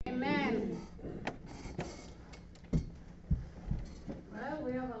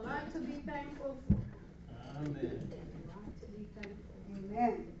to be thankful for. Amen. A lot to be thankful for.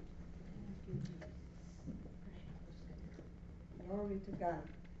 Amen. Glory to God.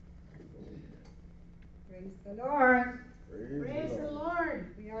 Praise the Lord. Praise the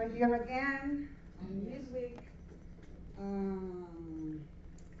Lord. We are here again on this week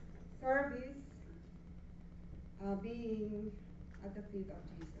service, being at the feet of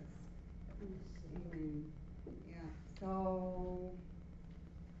Jesus. Amen. Yeah. So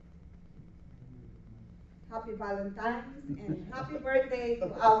happy Valentine's and happy birthday to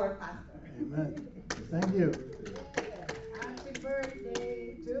our pastor. Amen. Thank you. Happy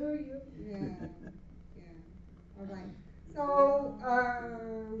birthday to you. Yeah. Yeah. All right. So,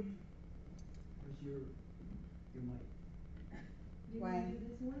 Where's your mic? why? Do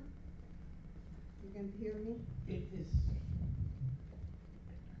this one? You can hear me? It is.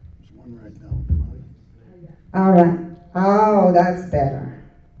 There's one right now in front. Oh, yeah. All right. Oh, that's better.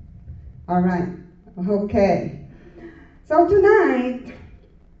 All right. Okay. So tonight,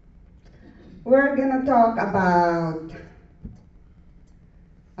 we're going to talk about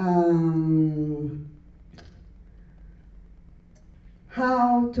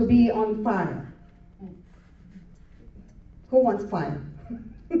how to be on fire. Who wants fire?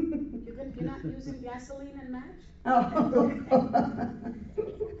 You're not using gasoline and match? Oh.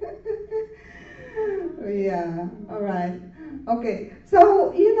 Yeah, all right. Okay,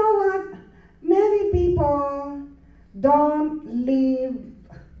 so you know what? Many people don't live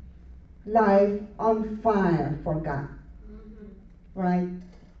life on fire for God, right?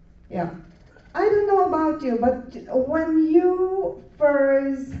 Yeah. I don't know about you, but when you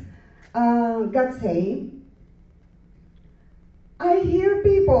first got saved, I hear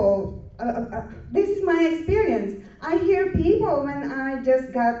people, this is my experience. I hear people when I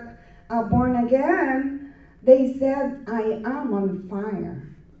just got born again, they said, I am on fire.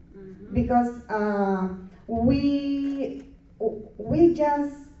 Because we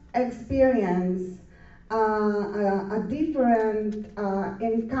just experience a different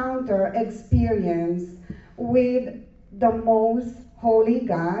experience with the most holy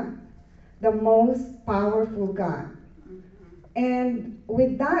God, the most powerful God. And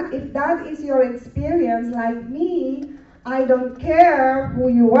with that, if that is your experience like me, I don't care who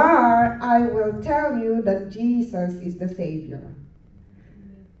you are, I will tell you that Jesus is the Savior.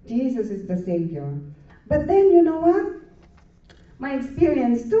 Jesus is the Savior. But then you know what? My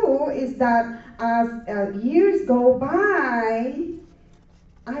experience too is that as years go by,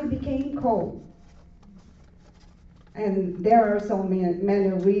 I became cold. And there are so many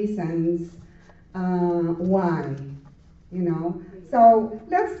reasons why, you know. So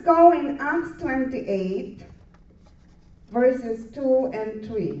let's go in Acts 28, verses 2 and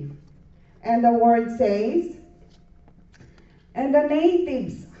 3. And the word says, and the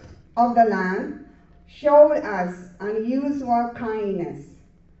natives of the land showed us unusual kindness,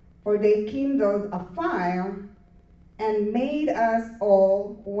 for they kindled a fire and made us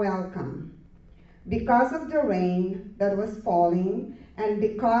all welcome, because of the rain that was falling and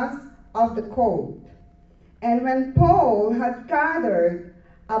because of the cold. And when Paul had gathered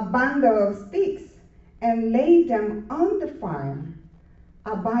a bundle of sticks and laid them on the fire,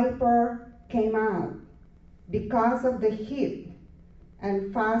 a viper came out because of the heat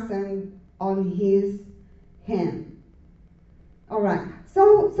and fastened on his hand. All right.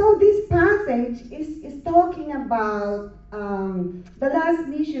 So this passage is talking about the last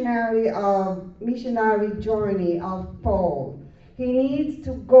missionary journey of Paul. He needs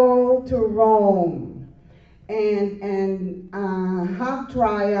to go to Rome and have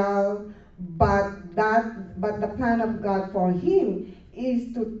trial, but the plan of God for him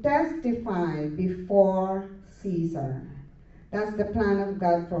is to testify before Caesar. That's the plan of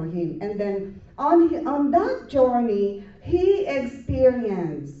God for him. And then on that journey, he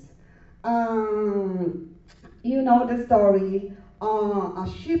experienced, you know the story, a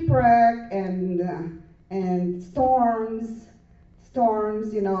shipwreck and storms,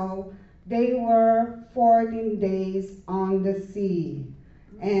 you know. They were 14 days on the sea,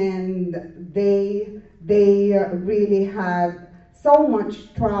 and they really had so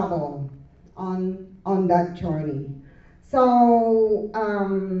much trouble on that journey. So,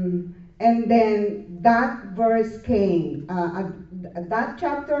 and then that verse came, that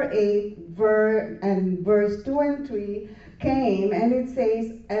chapter 8, verse 2 and 3 came, and it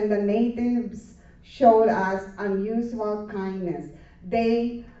says, and the natives showed us unusual kindness.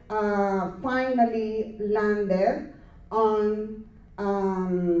 They finally landed on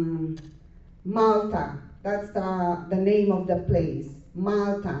Malta. That's the name of the place,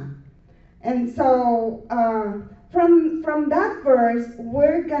 Malta. And so from that verse,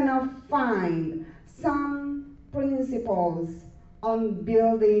 we're gonna find some principles on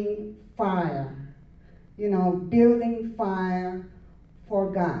building fire. Building fire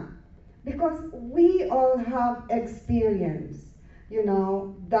for God. Because we all have experience,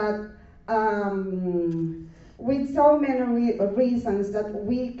 that with so many reasons that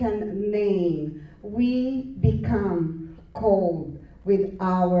we can name, we become cold with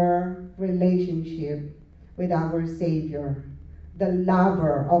our relationship with our Savior, the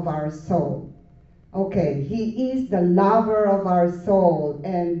lover of our soul. Okay, He is the lover of our soul,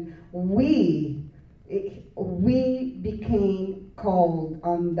 and we became cold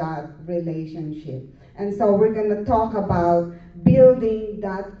on that relationship. And so we're going to talk about building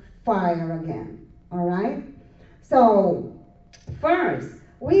that fire again. All right? So, first,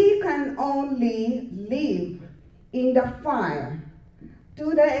 we can only live in the fire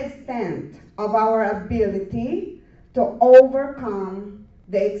to the extent of our ability to overcome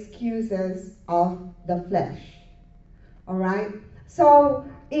the excuses of the flesh. All right? So,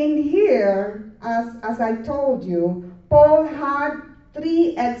 in here, as I told you, Paul had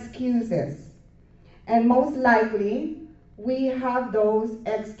 3 excuses. And most likely, we have those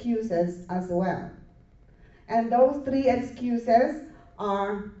excuses as well. And those 3 excuses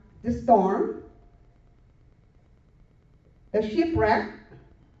are the storm, the shipwreck,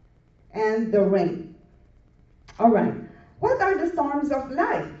 and the rain. All right. What are the storms of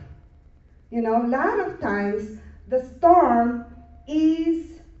life? A lot of times, the storm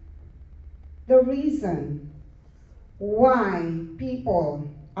is the reason why people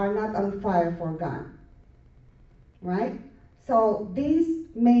are not on fire for God. Right? So these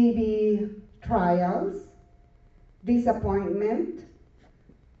may be trials, disappointment,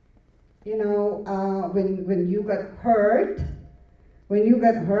 when you get hurt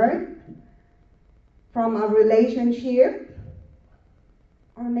from a relationship,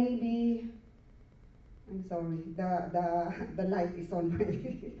 or maybe, I'm sorry, the light is on my,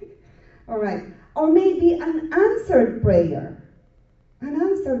 all right, or maybe an answered prayer.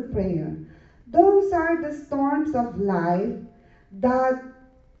 Those are the storms of life that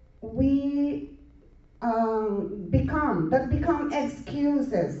we become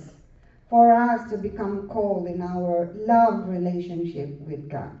excuses for us to become cold in our love relationship with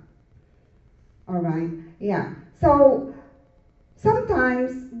God. All right? Yeah. So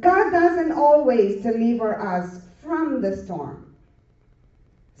sometimes God doesn't always deliver us from the storm.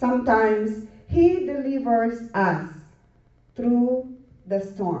 Sometimes He delivers us through the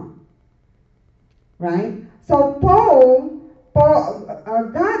storm. Right? So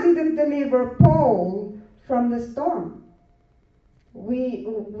God didn't deliver Paul from the storm. We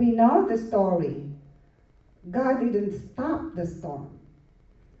know the story. God didn't stop the storm.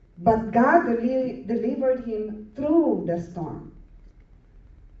 But God delivered him through the storm.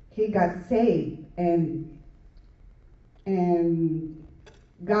 He got saved, and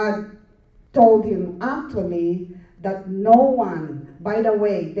God told him actually that no one, by the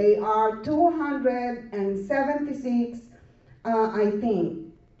way, they are 276, I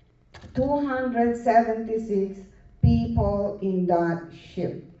think, 276 people in that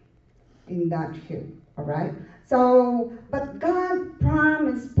ship, all right? So, but God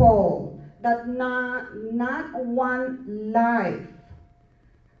promised Paul that not one life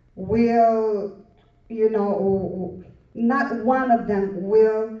will, not one of them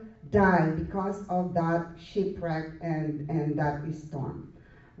will die because of that shipwreck and that storm,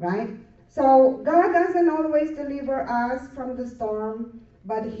 right? So God doesn't always deliver us from the storm,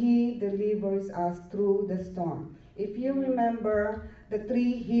 but He delivers us through the storm. If you remember the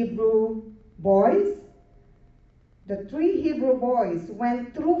 3 Hebrew boys,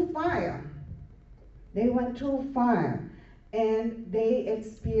 went through fire. They went through fire, and they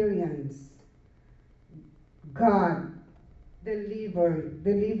experienced God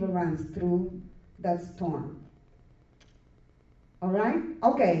deliverance through that storm. All right?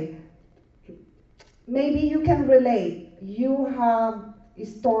 Okay. Maybe you can relate. You have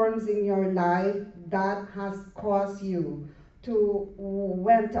storms in your life that has caused you to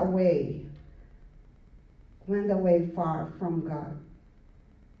went away far from God.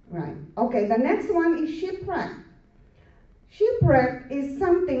 Right. Okay, the next one is shipwreck. Shipwreck is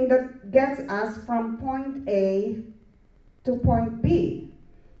something that gets us from point A to point B.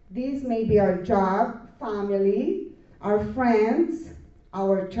 These may be our job, family, our friends,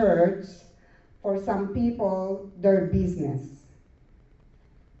 our church, for some people, their business.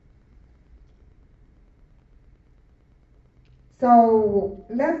 So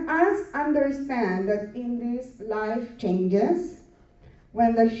let us understand that in these life changes,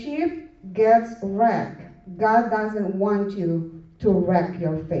 when the ship gets wrecked, God doesn't want you to wreck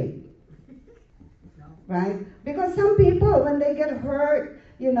your faith. Right? Because some people, when they get hurt,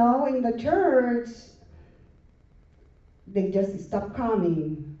 in the church, they just stop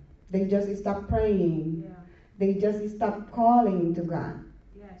coming. They just stop praying. Yeah. They just stop calling to God.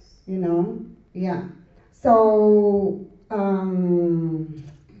 Yes. Yeah. So,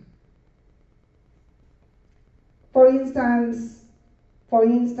 for instance, for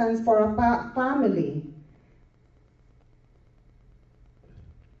a family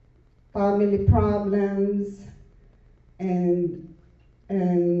problems, and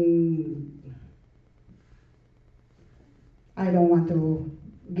I don't want to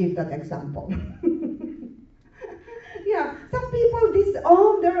give that example. Yeah, some people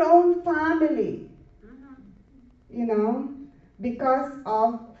disown their own family, because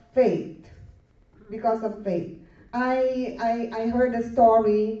of faith. Because of faith. I heard a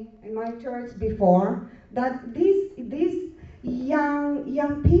story in my church before that these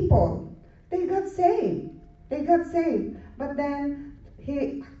young people, they got saved. But then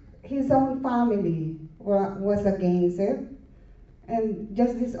his own family was against it and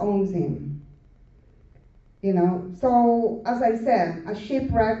just disowns him. So as I said, a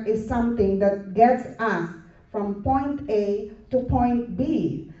shipwreck is something that gets us from point A to point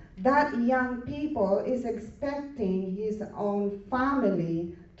B. That young people is expecting his own family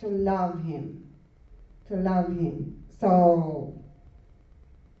to love him. So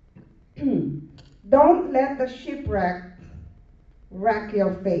don't let the shipwreck wreck your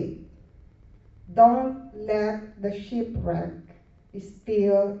faith. Don't let the shipwreck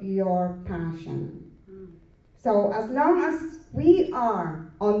steal your passion. So as long as we are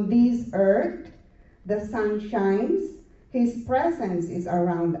on this earth, the sun shines, his presence is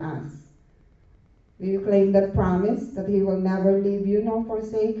around us. Do you claim that promise that he will never leave you nor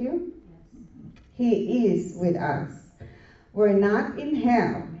forsake you? Yes. He is with us. We're not in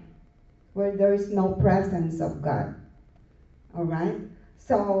hell where there is no presence of God. All right?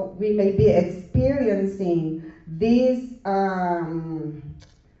 So we may be experiencing these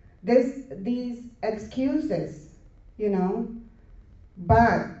excuses,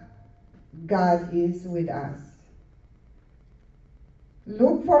 but God is with us.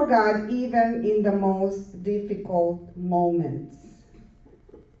 Look for God even in the most difficult moments.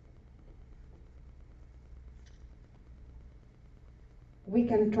 We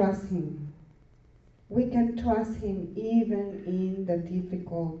can trust Him. We can trust Him even in the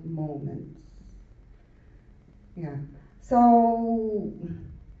difficult moments. Yeah. So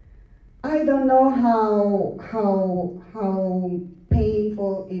I don't know how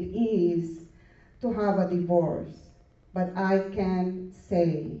painful it is to have a divorce, but I can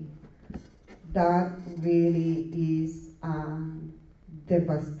say that really is a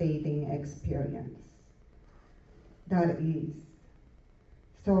devastating experience. That is.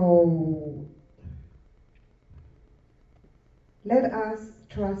 So let us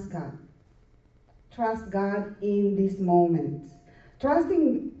trust God. Trust God in these moments.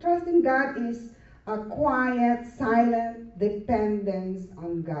 Trusting God is a quiet, silent dependence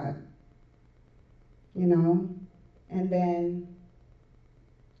on God. And then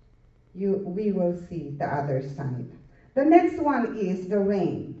we will see the other side. The next one is the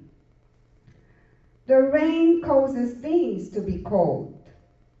rain. The rain causes things to be cold.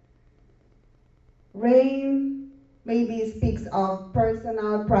 Rain maybe speaks of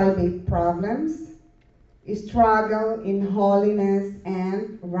personal, private problems, struggle in holiness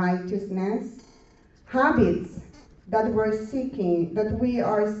and righteousness, habits that we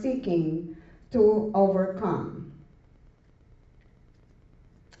are seeking to overcome.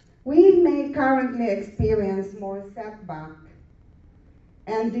 We may currently experience more setback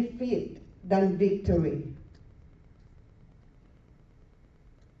and defeat than victory.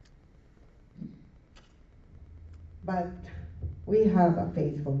 But we have a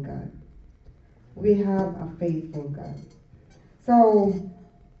faithful God. We have a faithful God. So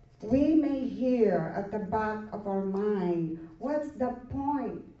we may hear at the back of our mind, what's the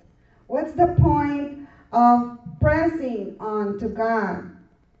point? What's the point of pressing on to God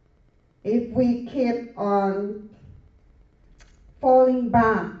if we keep on falling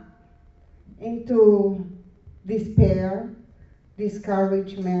back into despair,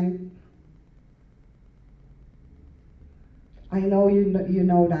 discouragement? I know you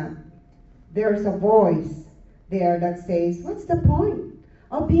know that. There's a voice there that says, what's the point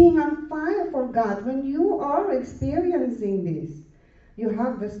of being on fire for God when you are experiencing this? You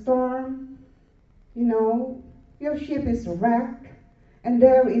have the storm, your ship is wrecked, and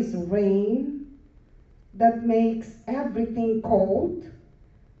there is rain that makes everything cold.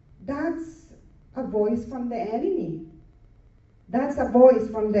 That's a voice from the enemy. That's a voice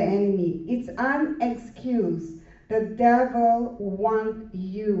from the enemy. It's an excuse the devil wants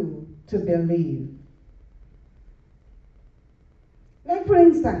you to believe. Like for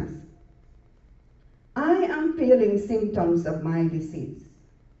instance, I am feeling symptoms of my disease.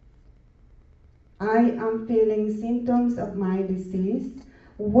 I am feeling symptoms of my disease.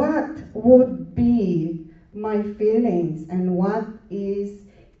 What would be my feelings and what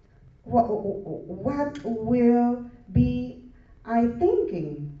will be I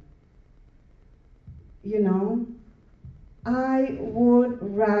thinking? You know, I would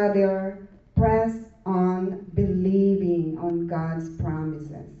rather press on believing on God's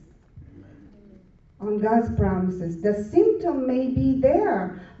promises. On God's promises. The symptom may be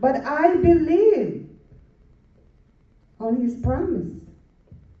there, but I believe on His promise.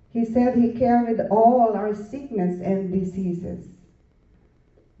 He said He carried all our sickness and diseases.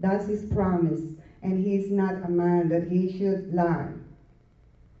 That's His promise. And He's not a man that He should lie.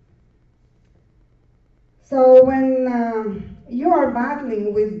 So when you are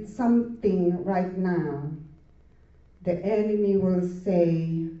battling with something right now, the enemy will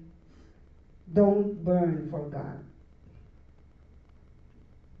say, don't burn for God.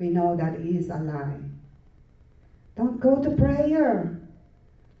 We know that is a lie. Don't go to prayer.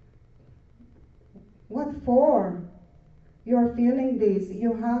 What for? You're feeling this,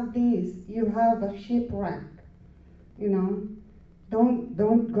 you have a shipwreck. You know, don't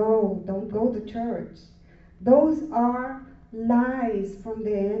go to church. Those are lies from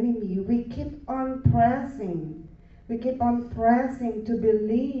the enemy. We keep on pressing. We keep on pressing to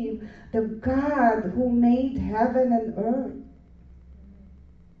believe the God who made heaven and earth.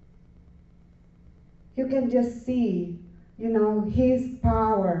 You can just see, you know, His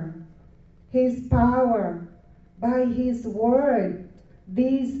power by His word.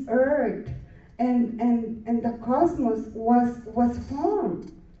 This earth and the cosmos was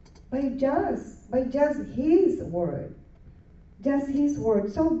formed by just His word. Just His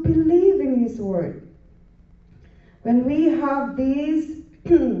word. So believe in His word. When we have these,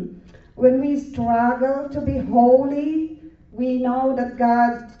 when we struggle to be holy, we know that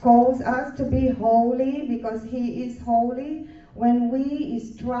God calls us to be holy because He is holy. When we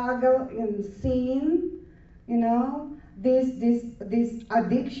struggle in sin, you know, these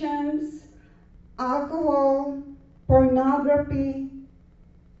addictions, alcohol, pornography,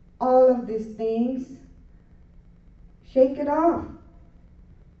 all of these things, shake it off.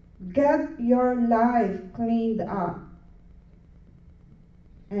 Get your life cleaned up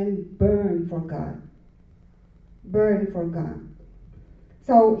and burn for God. Burn for God.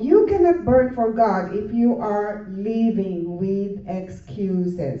 So you cannot burn for God if you are living with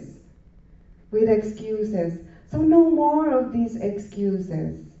excuses. With excuses. So no more of these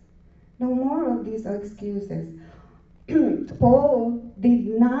excuses. No more of these excuses. Paul did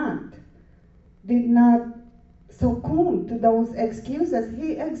not succumb to those excuses.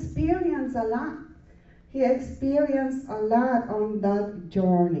 He experienced a lot. He experienced a lot on that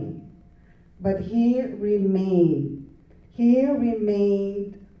journey. But he remained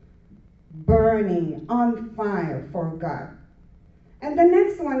burning on fire for God. And the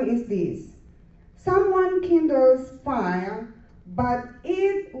next one is this. Someone kindles fire, but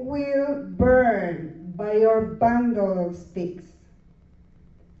it will burn by your bundle of sticks.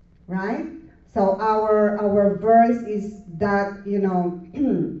 Right? So our verse is that, you know,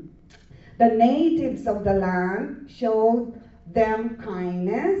 the natives of the land showed them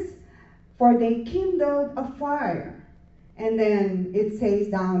kindness, for they kindled a fire. And then it says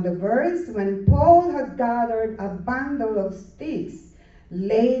down the verse, when Paul had gathered a bundle of sticks,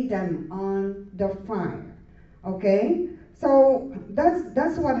 laid them on the fire. Okay? So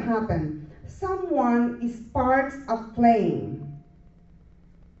that's what happened. Someone sparks a flame,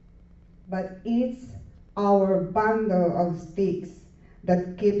 but it's our bundle of sticks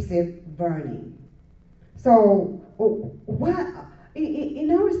that keeps it burning. So what in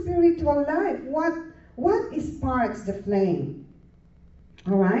our spiritual life, what sparks the flame?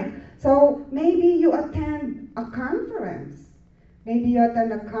 All right? So maybe you attend a conference.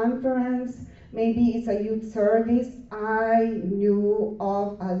 Maybe it's a youth service. I knew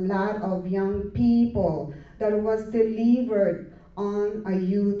of a lot of young people that was delivered on a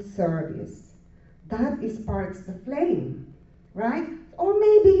youth service. That sparks the flame, right? Or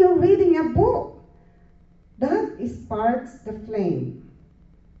maybe you're reading a book. That sparks the flame.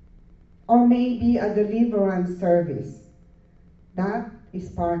 Or maybe a deliverance service. That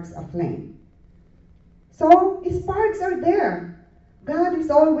sparks a flame. So sparks are there. God is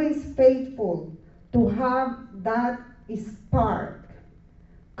always faithful to have that spark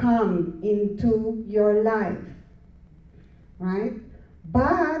come into your life, right?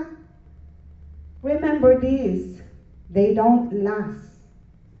 But remember this, they don't last.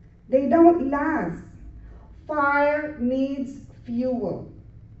 They don't last. Fire needs fuel,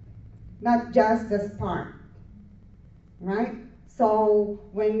 not just the spark, right? So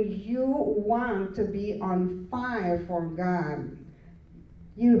when you want to be on fire for God,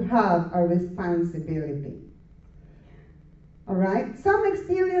 you have a responsibility. All right? Some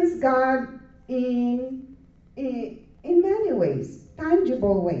experience God in many ways,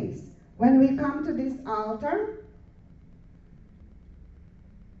 tangible ways. When we come to this altar,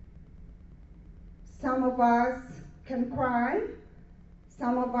 some of us can cry,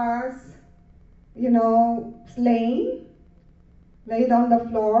 some of us, slain, laid on the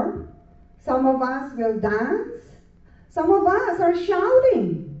floor. Some of us will dance. Some of us are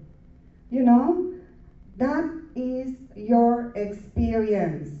shouting. That is your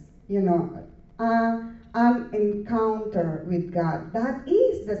experience, an encounter with God. That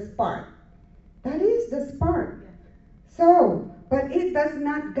is the spark. That is the spark. So, but it does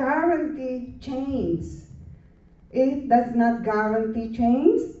not guarantee change. It does not guarantee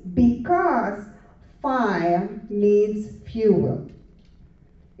change because fire needs fuel.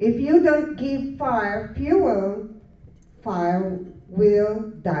 If you don't give fire fuel, fire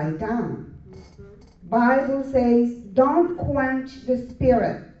will die down. Bible says, don't quench the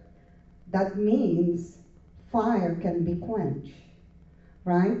spirit. That means fire can be quenched,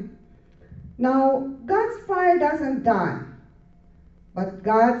 right? Now, God's fire doesn't die, but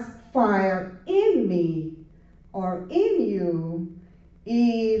God's fire in me or in you,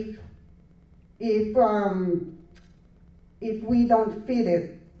 if we don't feed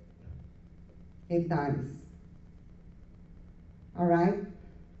it, it dies. All right?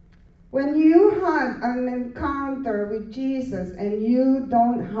 When you had an encounter with Jesus and you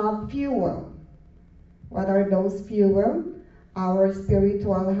don't have fuel, what are those fuel? Our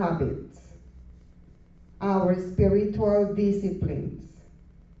spiritual habits, our spiritual disciplines.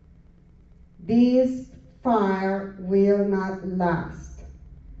 This fire will not last.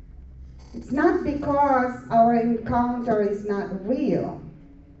 It's not because our encounter is not real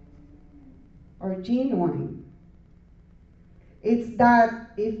or genuine. It's that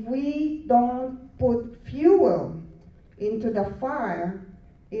if we don't put fuel into the fire,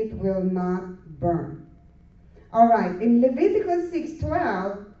 it will not burn. All right, in Leviticus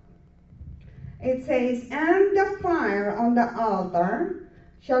 6:12, it says, and the fire on the altar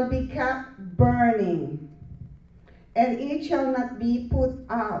shall be kept burning, and it shall not be put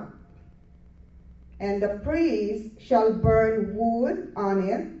out. And the priest shall burn wood on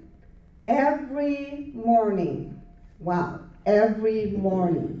it every morning. Wow, every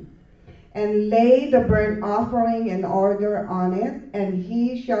morning. And lay the burnt offering in order on it, and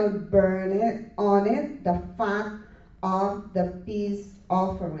he shall burn it on it the fat of the peace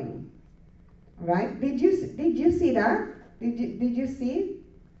offering. Right? Did you see that? Did you see?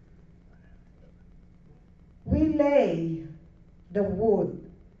 We lay the wood,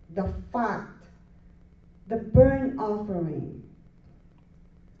 the fat, the burnt offering,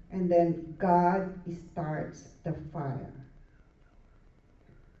 and then God starts the fire.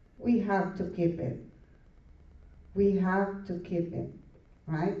 We have to keep it. We have to keep it,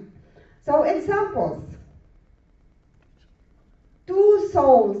 right? So examples. 2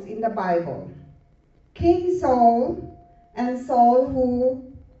 Sauls in the Bible. King Saul and Saul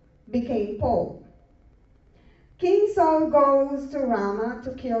who became Pope. King Saul goes to Ramah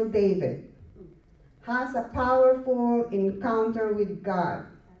to kill David. Has a powerful encounter with God.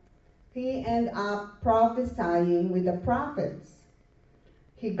 He ended up prophesying with the prophets.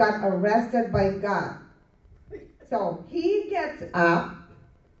 He got arrested by God. So he gets up,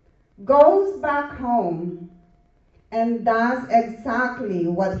 goes back home, and does exactly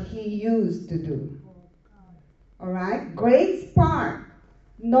what he used to do. All right? Great spark,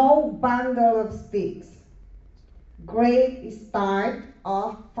 no bundle of sticks. Great start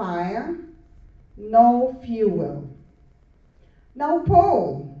of fire, no fuel. Now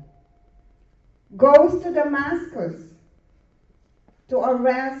Paul goes to Damascus to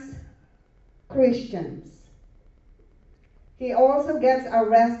arrest Christians. He also gets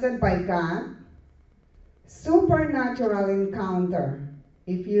arrested by God. Supernatural encounter,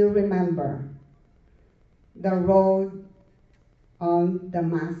 if you remember. The road on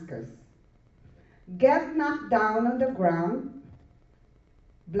Damascus. Get knocked down on the ground,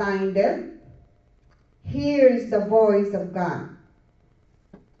 blinded, hears the voice of God.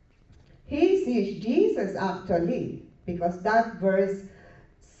 He sees Jesus actually, because that verse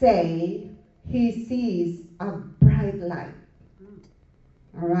say he sees a bright light.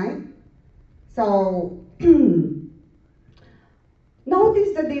 All right? So,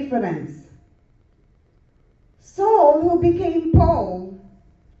 notice the difference. Saul, who became Paul,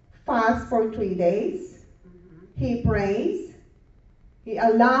 fasts for 3 days. He prays. He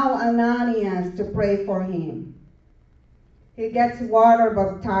allowed Ananias to pray for him. He gets water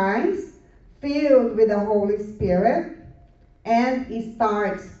baptized, filled with the Holy Spirit, and he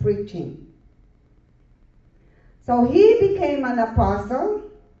starts preaching. So he became an apostle,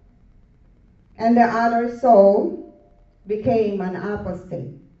 and the other Saul became an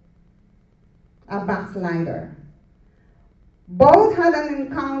apostate, a backslider. Both had an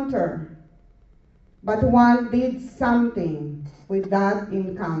encounter, but one did something with that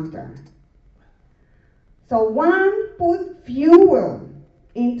encounter. So one put fuel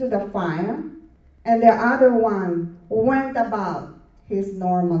into the fire, and the other one went about his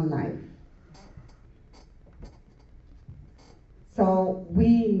normal life. So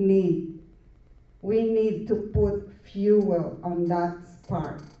we need to put fuel on that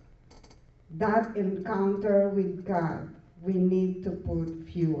spark. That encounter with God, we need to put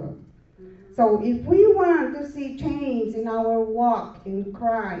fuel. So if we want to see change in our walk in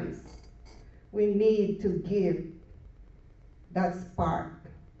Christ, we need to give that spark,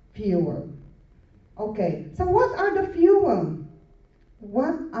 fuel. Okay, so what are the fuel?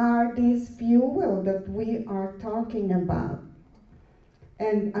 What are these fuel that we are talking about?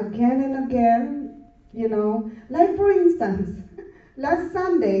 And again, like for instance, last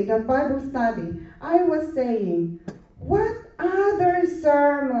Sunday, the Bible study, I was saying, what other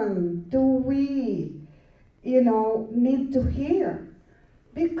sermon do we, need to hear?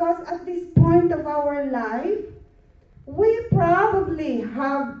 Because at this point of our life, we probably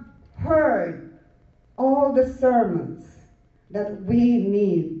have heard all the sermons that we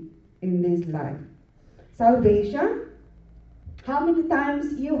need in this life. Salvation, how many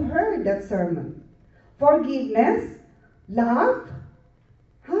times you heard that sermon? Forgiveness, love,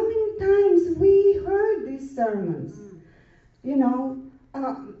 how many times we heard these sermons?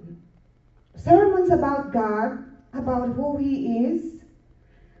 Sermons about God, about who He is.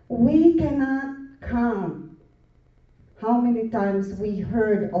 We cannot count how many times we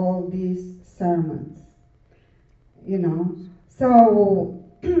heard all these sermons. So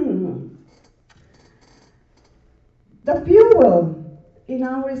the fuel in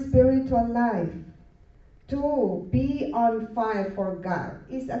our spiritual life to be on fire for God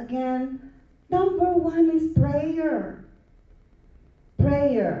is, again, number one is prayer.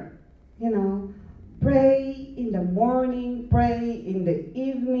 Prayer. Pray in the morning, pray in the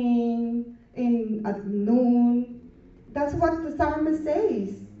evening, at noon. That's what the psalmist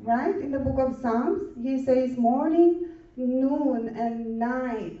says, right? In the book of Psalms, he says, morning, noon, and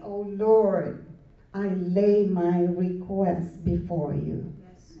night, O Lord, I lay my request before you.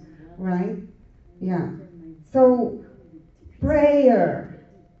 Yes. Right? Yeah. So, prayer.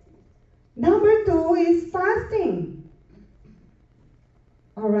 Number two is fasting.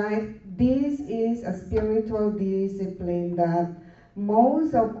 All right? This is a spiritual discipline that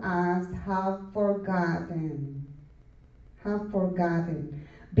most of us have forgotten.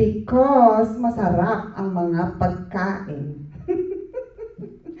 Because masarap ang mga pagkain.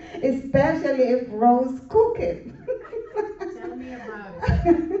 Especially if Rose cook it. Tell me about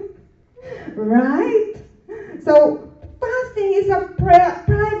it. Right? So, fasting is a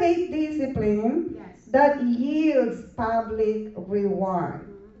private discipline that yields public reward.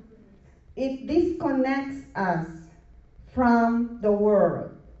 It disconnects us from the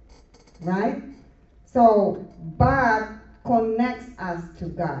world, right? So, but connects us to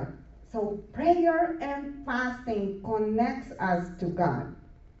God. So, prayer and fasting connects us to God.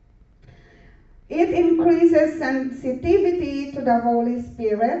 It increases sensitivity to the Holy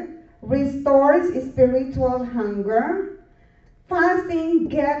Spirit, restores spiritual hunger. Fasting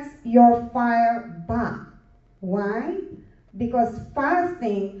gets your fire back. Why? Because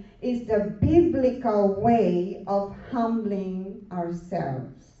fasting is the biblical way of humbling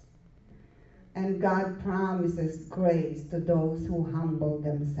ourselves. And God promises grace to those who humble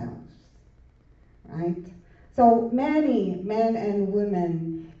themselves. Right? So many men and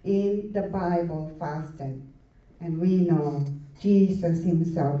women in the Bible fasted. And we know Jesus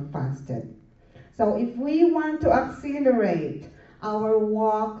himself fasted. So if we want to accelerate our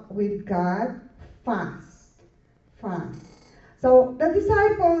walk with God, fast. So the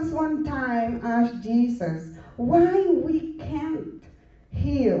disciples one time asked Jesus why we can't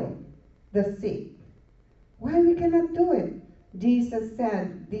heal the sick. Why we cannot do it? Jesus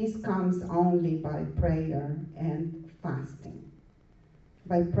said this comes only by prayer and fasting.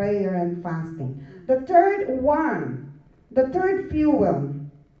 By prayer and fasting. The third fuel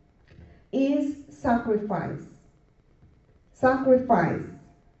is sacrifice. Sacrifice.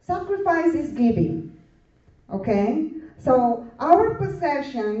 Sacrifice is giving. Okay? So our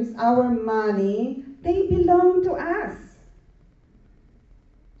possessions, our money, they belong to us.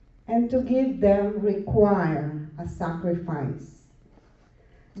 And to give them require a sacrifice.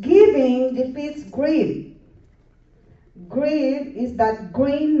 Giving defeats greed. Greed is that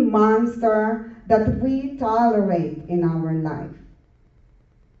green monster that we tolerate in our life.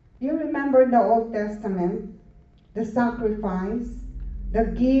 You remember the Old Testament, the sacrifice, the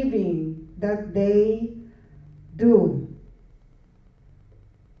giving that they do.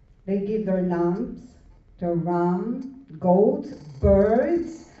 They give their lambs, their ram, goats,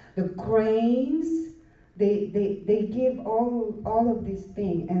 birds, the grains. They give all of these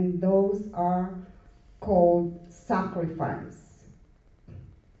things, and those are called sacrifice.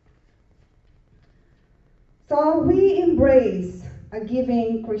 So we embrace a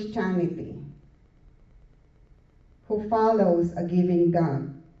giving Christianity who follows a giving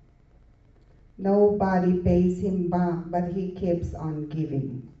God. Nobody pays him back, but he keeps on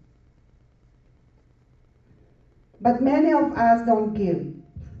giving. But many of us don't give.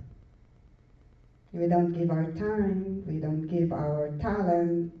 We don't give our time, we don't give our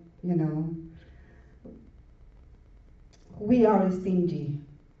talent, you know. We are stingy.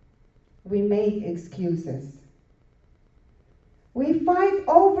 We make excuses. We fight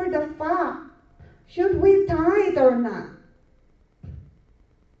over the fact, should we tithe or not?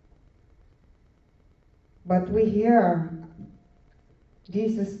 But we hear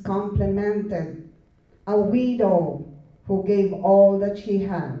Jesus complimented a widow who gave all that she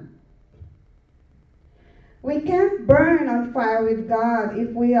had. We can't burn on fire with God if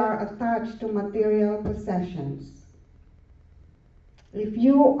we are attached to material possessions. If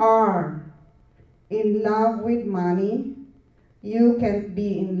you are in love with money, you can't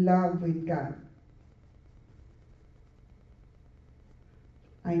be in love with God.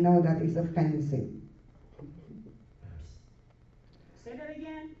 I know that is offensive. Say that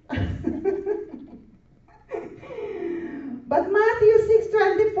again. But Matthew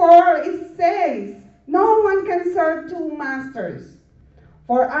 6:24, it says, no one can serve two masters,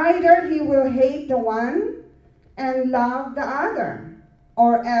 for either he will hate the one and love the other,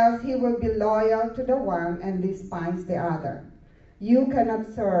 or else he will be loyal to the one and despise the other. You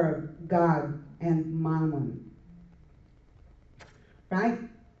cannot serve God and mammon. Right?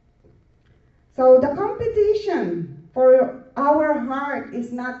 So the competition for our heart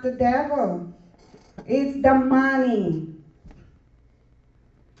is not the devil. It's the money.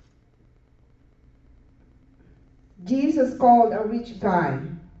 Jesus called a rich guy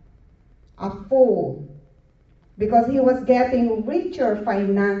a fool because he was getting richer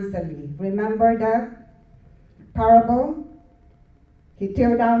financially. Remember that parable? He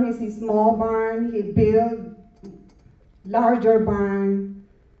tore down his small barn, he built larger barn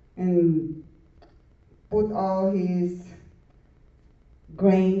and put all his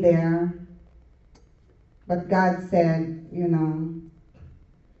grain there. But God said, you know,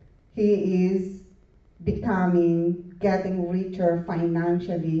 he is getting richer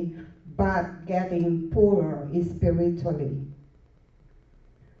financially, but getting poorer spiritually.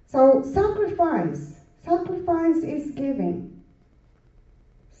 So sacrifice is giving.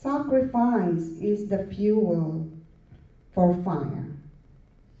 Sacrifice is the fuel for fire.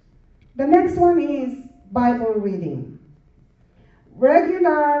 The next one is Bible reading.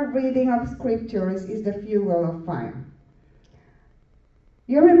 Regular reading of scriptures is the fuel of fire.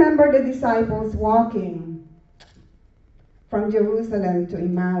 You remember the disciples walking from Jerusalem to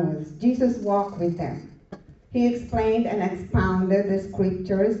Emmaus. Jesus walked with them. He explained and expounded the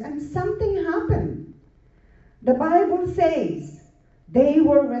scriptures, and something happened. The Bible says they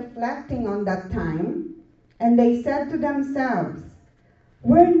were reflecting on that time, and they said to themselves,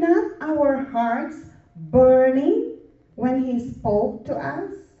 were not our hearts burning when he spoke to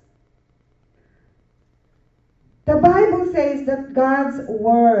us? The Bible says that God's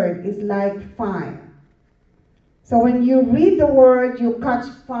word is like fire. So when you read the word, you catch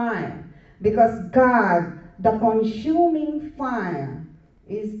fire, because God, the consuming fire,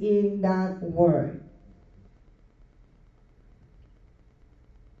 is in that word.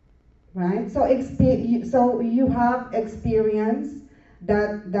 Right? So you have experience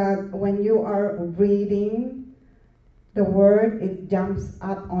that when you are reading the word, it jumps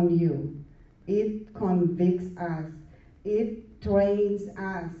up on you. It convicts us. It trains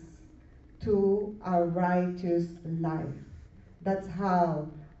us to a righteous life. That's how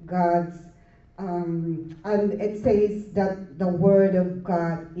God's, and it says that the Word of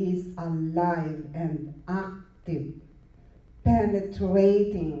God is alive and active,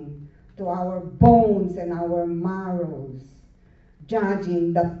 penetrating to our bones and our marrows,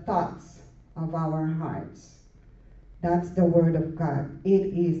 judging the thoughts of our hearts. That's the Word of God.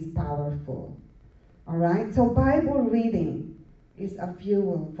 It is powerful. All right? So Bible reading is a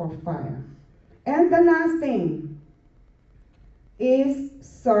fuel for fire. And the last thing is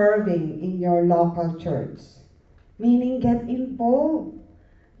serving in your local church, meaning get involved.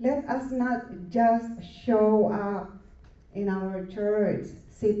 Let us not just show up in our church,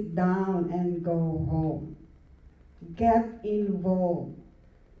 sit down and go home. Get involved.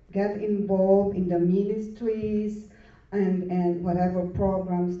 Get involved in the ministries and whatever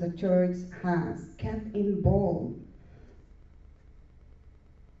programs the church has. Get involved.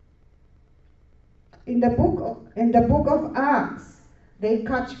 In the book of Acts, they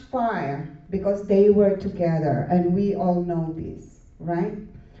catch fire because they were together, and we all know this, right?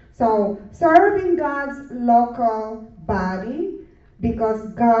 So serving God's local body because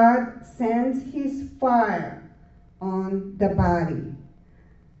God sends his fire on the body.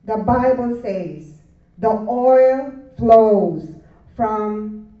 The Bible says the oil flows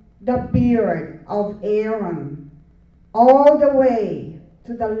from the beard of Aaron all the way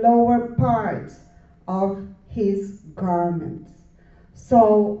to the lower parts of his garments.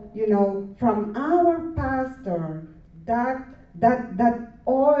 So, from our pastor, that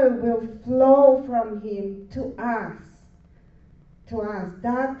oil will flow from him to us. To us.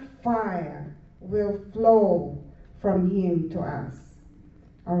 That fire will flow from him to us.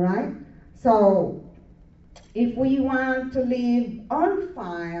 All right? So, if we want to live on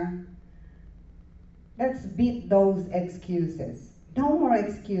fire, let's beat those excuses. No more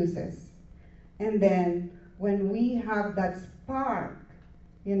excuses. And then, when we have that spark,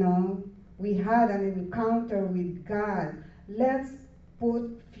 we had an encounter with God, let's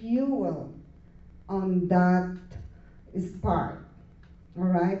put fuel on that spark. All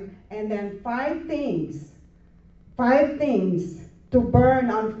right? And then 5 things to burn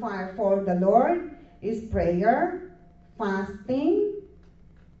on fire for the Lord is prayer, fasting,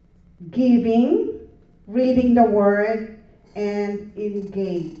 giving, reading the word, and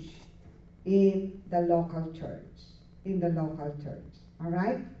engage in the local church. All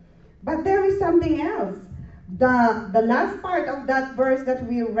right? But there is something else. The last part of that verse that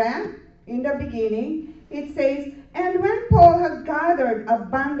we read in the beginning, it says, "And when Paul had gathered a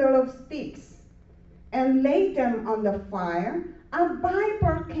bundle of sticks and laid them on the fire, a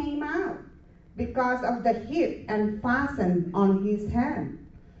viper came out because of the heat and fastened on his hand."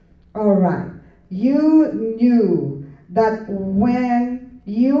 All right. You knew that when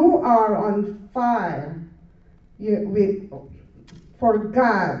you are on fire for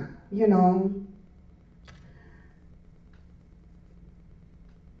God,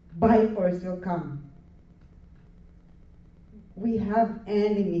 vipers will come. We have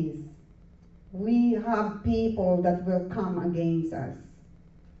enemies. We have people that will come against us.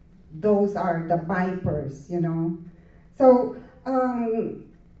 Those are the vipers, So,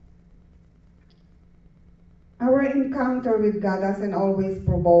 our encounter with God doesn't always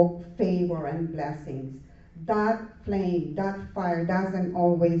provoke favor and blessings. That flame, that fire doesn't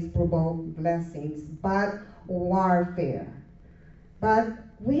always provoke blessings, but warfare. But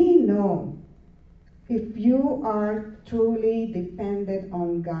we know if you are truly dependent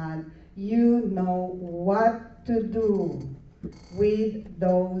on God, you know what to do with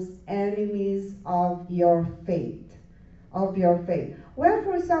those enemies of your faith. Well,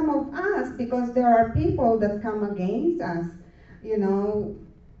 for some of us, because there are people that come against us,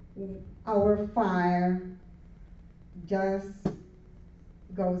 our fire just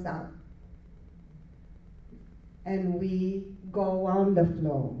goes out. And we go on the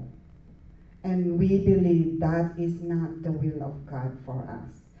flow. And we believe that is not the will of God for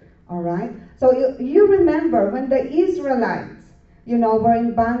us. All right? So you remember when the Israelites, were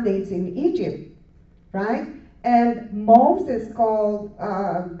in bondage in Egypt, right? And God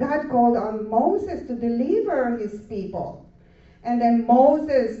called on Moses to deliver his people. And then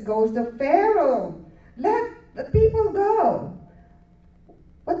Moses goes to Pharaoh. Let the people go.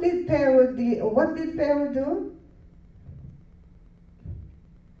 What did Pharaoh do?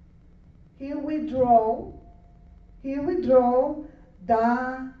 He withdrew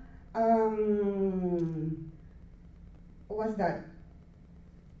the what's that?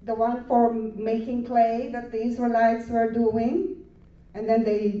 The one for making clay that the Israelites were doing, and then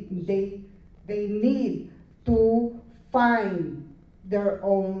they need to find their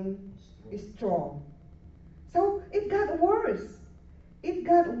own straw. So it got worse.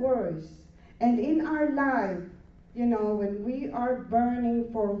 And in our life, when we are burning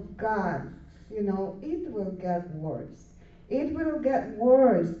for God, it will get worse. It will get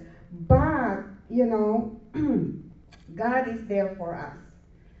worse But, you know, God is there for us.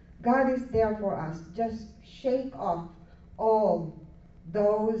 God is there for us. Just shake off all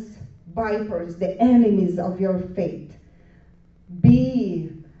those vipers, the enemies of your faith.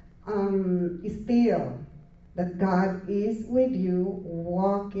 Be still that God is with you,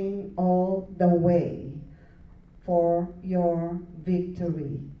 walking all the way for your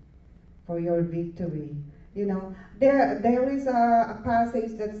victory. For your victory. You know, there is a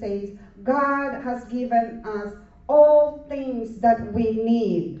passage that says, God has given us all things that we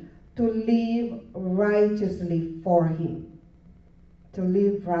need to live righteously for Him. To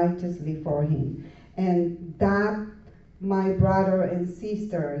live righteously for Him. And that, my brother and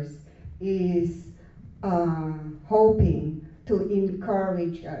sisters, is hoping to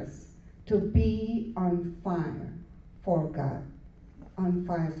encourage us to be on fire for God. On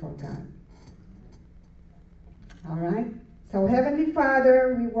fire for God. All right? So, Heavenly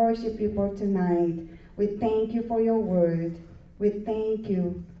Father, we worship you for tonight. We thank you for your word. We thank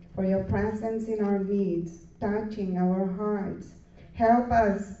you for your presence in our midst, touching our hearts. Help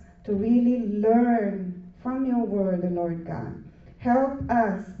us to really learn from your word, Lord God. Help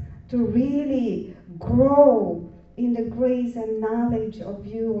us to really grow in the grace and knowledge of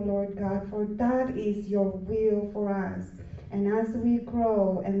you, Lord God, for that is your will for us. And as we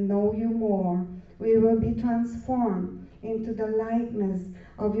grow and know you more, we will be transformed into the likeness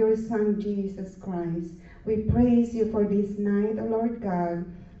of your Son, Jesus Christ. We praise you for this night, O Lord God.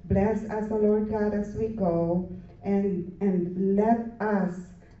 Bless us, O Lord God, as we go, and let us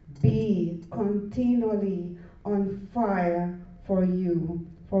be continually on fire for you.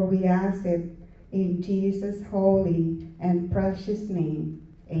 For we ask it in Jesus' holy and precious name.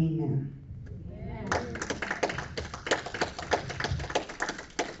 Amen.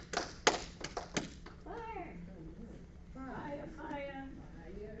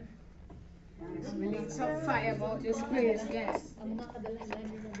 We need some fire about this place, yes.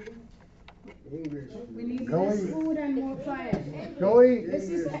 We need Go less eat. food and more fire. Go eat. This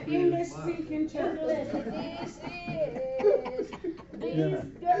is an English-speaking church.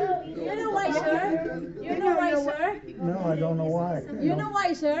 You know why, sir? You know why, sir? No, I don't know why. You know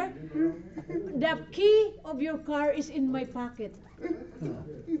why, sir? The key of your car is in my pocket.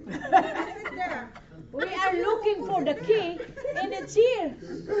 We are looking for the key, and it's here.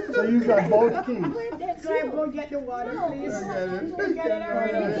 So you got both keys. That's Can I you. go get the water, please? You Get it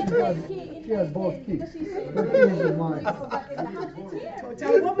already? She has both keys. The keys are mine.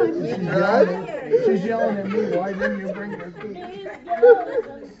 Tell a woman. Right? She's yelling at me, why didn't you bring your keys?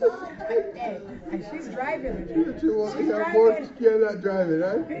 And she's driving. You're not driving,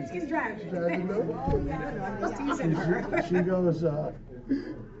 huh? She's driving. Driving though? I'm just teasing her. She goes,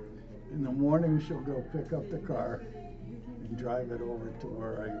 in the morning she'll go pick up the car and drive it over to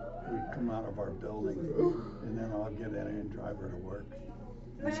where we come out of our building. And then I'll get in and drive her to work.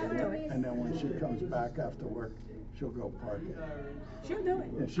 But she'll do it. And then when she comes back after work, she'll go park it. She'll do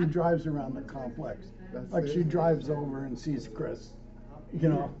it. And she drives around the complex. That's Like it. she drives over and sees Chris, you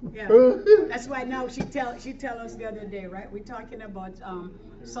know. Yeah. That's why now she tell us the other day, right? We're talking about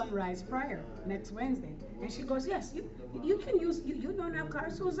sunrise prayer next Wednesday. And she goes, yes, you can use, you don't have car,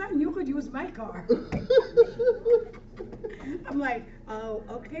 Susan, you could use my car. I'm like, oh,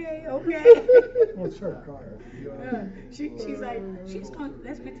 okay. What's her car? She's like, she's going,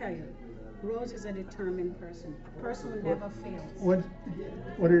 let me tell you, Rose is a determined person, a person who never fails.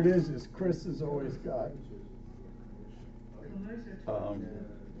 What it is Chris has always got,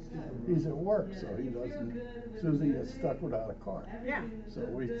 he's at work, so he doesn't, Susan gets stuck without a car. Yeah, So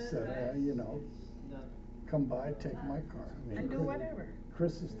we said, come by, take my car. I mean, and do whatever.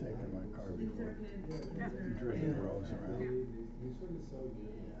 Chris has taken my car before, Yeah. driven Rose around.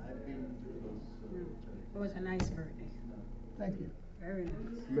 It was a nice birthday. Thank you. Very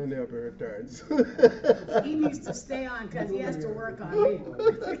nice. Many of her returns. He needs to stay on because he has to work on me.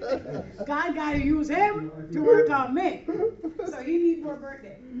 God got to use him to work on me. So he needs more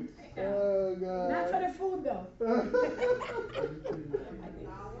birthday. Oh, Not for God. the food though.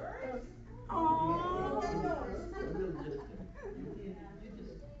 Oh.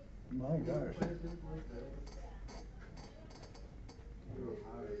 My gosh.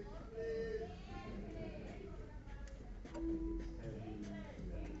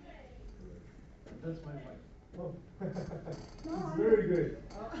 That's my wife. Oh. She's very good.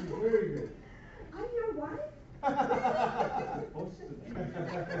 She's very good. I'm your wife? Supposed to be.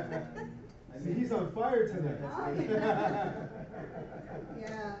 See, he's on fire tonight.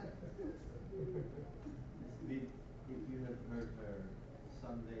 Yeah. If you have heard her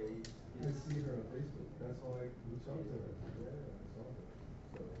Sunday. I see her on Facebook. That's how I reached out to her. Yeah, I saw her.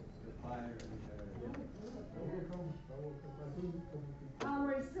 So,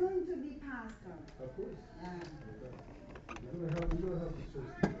 Our soon to be pastor. Of course. Yeah. You're gonna help the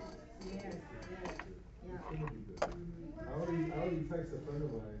church. Yes, yes, yeah. It's gonna be good. I already texted a friend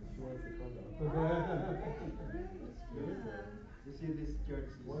of mine. She wants to come now. You see, this church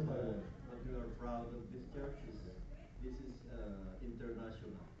is, One by one. what we are proud of this church is, this is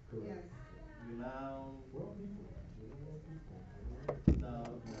international. Yes. We now, We're all people. We're all people. now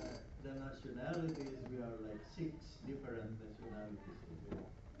the nationalities, we are like 6 different nationalities.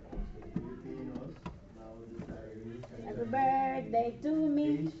 Filipinos, now the Chinese. Happy birthday to me.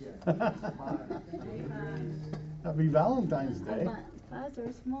 Asia, Spanish, English. Happy Valentine's Day.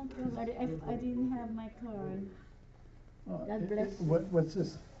 Father, small I didn't have my card. God bless you. What's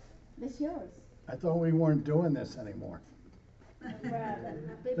this? That's yours. I thought we weren't doing this anymore.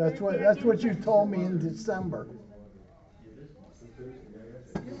 Brother. That's what you told me in December.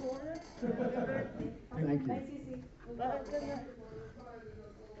 Thank you.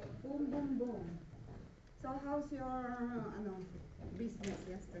 Boom, boom, boom. So how's your business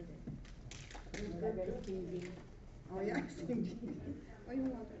yesterday? Oh, yeah, stingy. Oh, you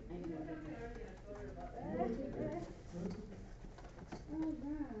want it? Oh,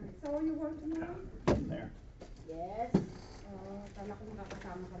 right. So you work tomorrow? There. Yes. Oh, kala ko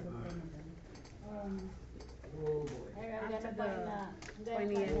makakasama ka doon kayo mag Oh boy. After the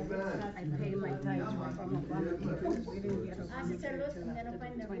 20th, I pay my tithes from Obama because we didn't get Obama till after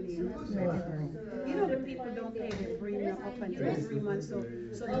the 20th. You know, the people don't pay their premium up until 3 months, so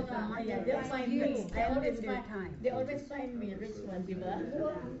they'll find me, I owe them their time. They always find me rich one, di ba?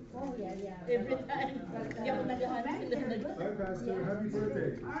 Oh, yeah. Every time. Hindi ako naghahanap sila Hi, Pastor. Happy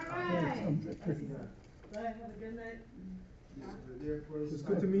birthday. It's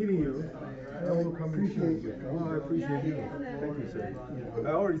good to meeting you. I will come and see you. Oh, I appreciate you. Thank you, sir.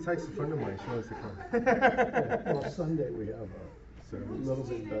 I already texted a friend of mine. She wants to come. Well, Sunday we have a little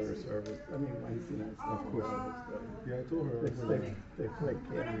bit better service. I mean, Wednesday nights, of course. Yeah, I told her. They play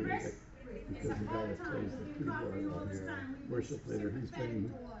camp music because the guy that plays the keyboard, worship leader, he's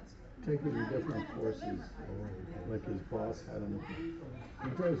been taking different courses. Like his boss had him, he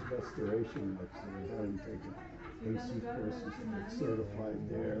does restoration, like, so they had him taking AC courses to get certified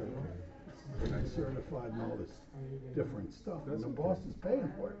there. And certified and all this different stuff, and the boss is paying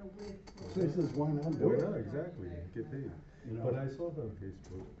for it. So he says, why not do Why it? not? Exactly. Get paid. You know? But I saw her on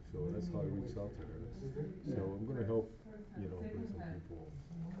Facebook, so that's how I reached out to her. So I'm gonna help, bring some people.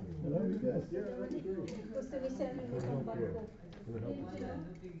 And that'd be good. Gusto ni Sir I'm gonna help her. I'm gonna help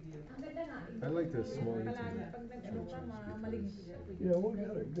her. I like the small intimate churches because Yeah, we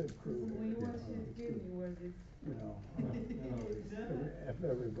got a good crew. You know, if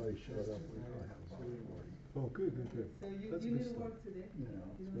everybody showed up, we'd probably have about 40. oh, good. That's good stuff. You know,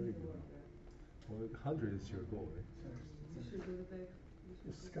 It's very good. Well, 100 is your goal, right?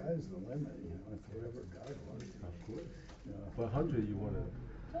 the sky's the limit, you know, it's whatever God wants. Of course. You know. But 100, you wanna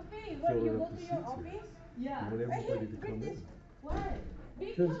Sophie, fill when it you up go to to seats your here. office? You want everybody to come in. Why?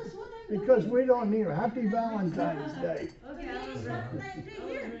 Because, what I'm because we don't need a happy Valentine's Day. Okay,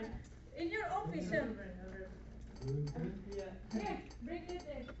 here, in your office, sir. Here, bring it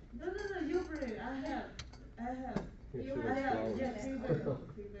in. No, you bring it. I have. Here, You show I us have. flowers. Yes, take back home.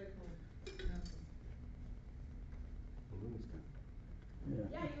 Take back home. Balloons good. Yeah.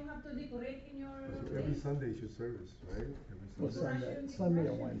 Yeah, you have to decorate in your So every Sunday is your service, right? Well, Every Sunday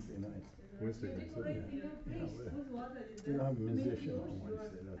and Wednesday nights. Wednesday night. decorate in your You know, place. Whose water is we that? don't have a musician on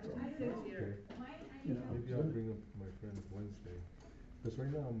Wednesday, that's all. Okay. You know, Maybe I'll bring up my friend Wednesday. Because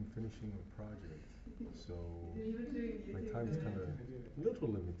right now I'm finishing a project, so my time is kind of a little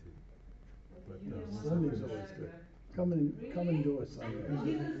limited. But Sunday's always good. Come and do a Sunday.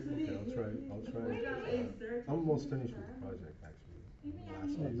 okay, I'll try. I'm almost finished with the project actually.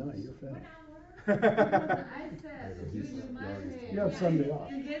 Last Oh, week. no, you're finished. I I said, know, do he's you the mind artist. paying? You have Sunday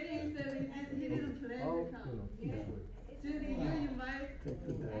off. You get him that he didn't plan I'll, to come. Yeah. Judy, you invite. Take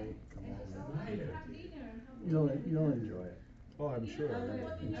the day, come over. Okay. You'll enjoy it. Oh, I'm sure. I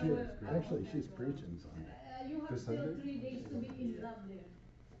will. And actually, she's preaching Sunday. You have This still Sunday? 3 days to be in love there.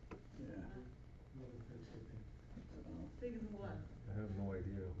 Yeah. Think of what? I have no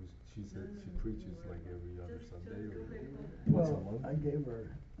idea who's, she said she preaches like every other Sunday or go back home. once a Well, month. I gave her,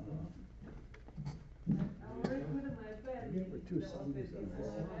 I'm working with my I friend. gave her 2 Sundays in a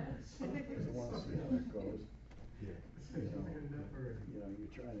row. Because I want to see how it goes. Yeah.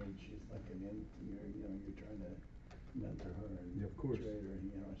 You're trying to, she's like you're trying to mentor her and Yeah, of course. train her,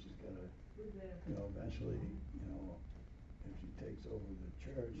 and, she's gotta, eventually, if she takes over the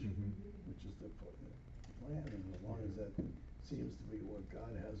church, Mhm. which is the plan, and as long as that seems to be what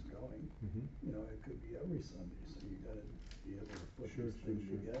God has going. Mhm. You know, it could be every Sunday, so you gotta be able to put Sure, this sure, thing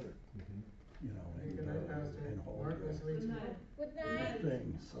sure. together, Mhm. you know, and hold Good night. Good night.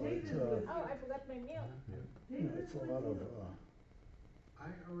 things, so it's, Oh, I forgot my milk. you know, it's a lot of, I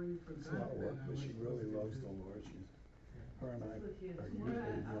already it's a lot of work, but she really loves the Lord. Her and I are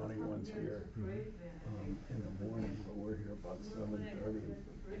usually the only ones here, in the morning, but we're here about 7:30,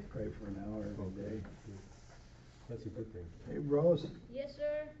 pray for an hour every day. That's a good thing. Hey, Rose, Yes,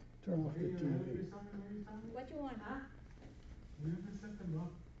 sir. turn off the TV, What you want?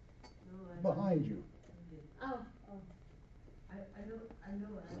 behind you. Oh,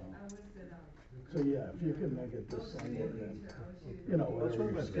 So, yeah, if you can make it this Sunday, then, you know, That's whatever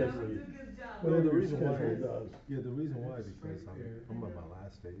what your my schedule, Well, whatever the your reason why schedule is, does. yeah, the reason why is because I'm on my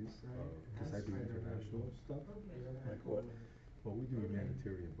last days, because I do international stuff. Like what? Well, we do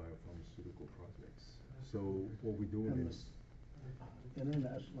humanitarian biopharmaceutical projects. So what we're doing And is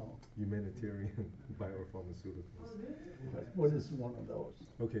International, humanitarian biopharmaceuticals. what is one of those?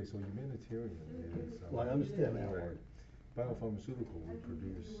 Okay, so humanitarian is. Well, I understand that right. word. Biopharmaceutical, we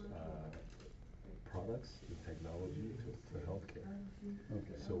produce products and technology to healthcare.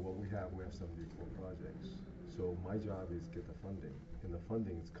 Okay. So what we have 74 projects. So my job is get the funding, and the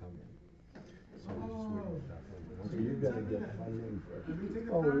funding is coming. So we're just waiting for that funding. Once So we you get gotta the get funding for,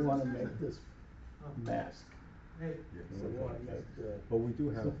 oh, we wanna make this mask. yeah, We something wanna like that. make the. But we do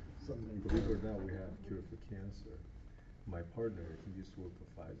have, Something. believe it or not, we have cure for cancer. My partner, he used to work for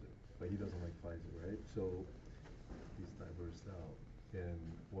Pfizer, but he doesn't like Pfizer, right? So he's diversed out. And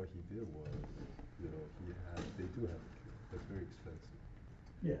what he did was, you know, they do have a cure, but it's very expensive.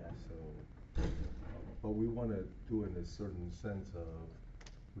 Yeah. So, but we want to do it in a certain sense of,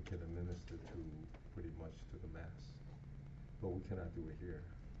 we can administer to pretty much to the mass. But we cannot do it here.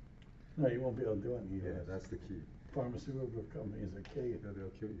 No, you won't be able to do it Yeah, either. that's the key. Pharmaceutical companies are key. Yeah,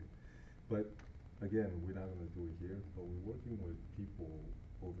 they'll kill you. But again, we're not gonna do it here, but we're working with people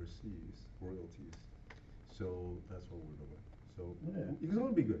overseas, royalties. So that's what we're doing. So Yeah. it's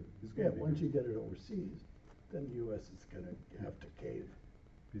gonna be good. It's Yeah, gonna be once you good. get it overseas, then the US is gonna have to cave.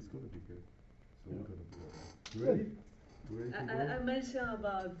 It's gonna be good. So Yeah. we're gonna do it. Good. Ready? Ready to go? I mentioned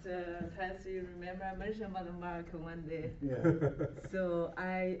about health, you remember, I mentioned about Mark one day. Yeah. So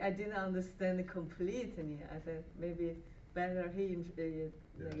I didn't understand it completely. I said maybe better he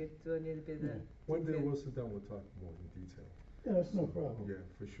like, do a little bit. Yeah. One day detail. we'll sit down, we'll talk more in detail. Yeah, that's no problem. Yeah,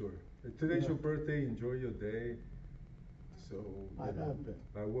 for sure. Today's Yeah. your birthday, enjoy your day. So. I you know, have been.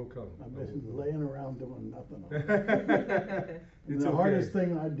 I will come. I've I will been come. laying around doing nothing. And It's the hardest okay.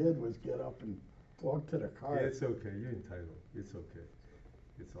 thing I did was get up and walk to the car. Yeah, it's okay, you're entitled, it's okay,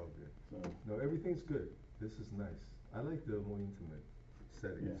 it's all good. So, No, everything's good, this is nice. I like the more intimate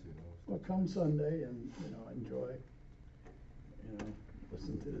settings, Yeah. you know. well, come Sunday and, you know, enjoy, you know,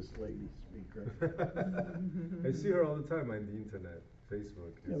 listen to this lady speaker. I see her all the time on the internet,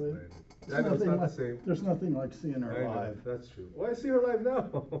 Facebook. Yeah, It's but like- there's I know it's nothing not the like- same. There's nothing like seeing her I know, live. that's true. Well, I see her live now.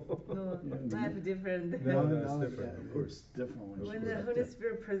 No, Yeah, life different. No, No, it's no, different, yeah, of course. It's different when When she's the up Holy there.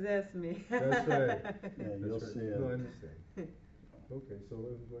 Spirit possess me. That's right. Yeah, That's you'll right. see it. No, I understand. Okay, so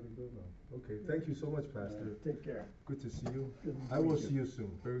everybody good now. Okay, thank you so much, Pastor. Take care. Good to see you. Good to I will meet you. see you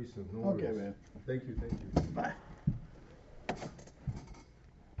soon, very soon, no Okay, worries. man. Thank you, thank you. Bye.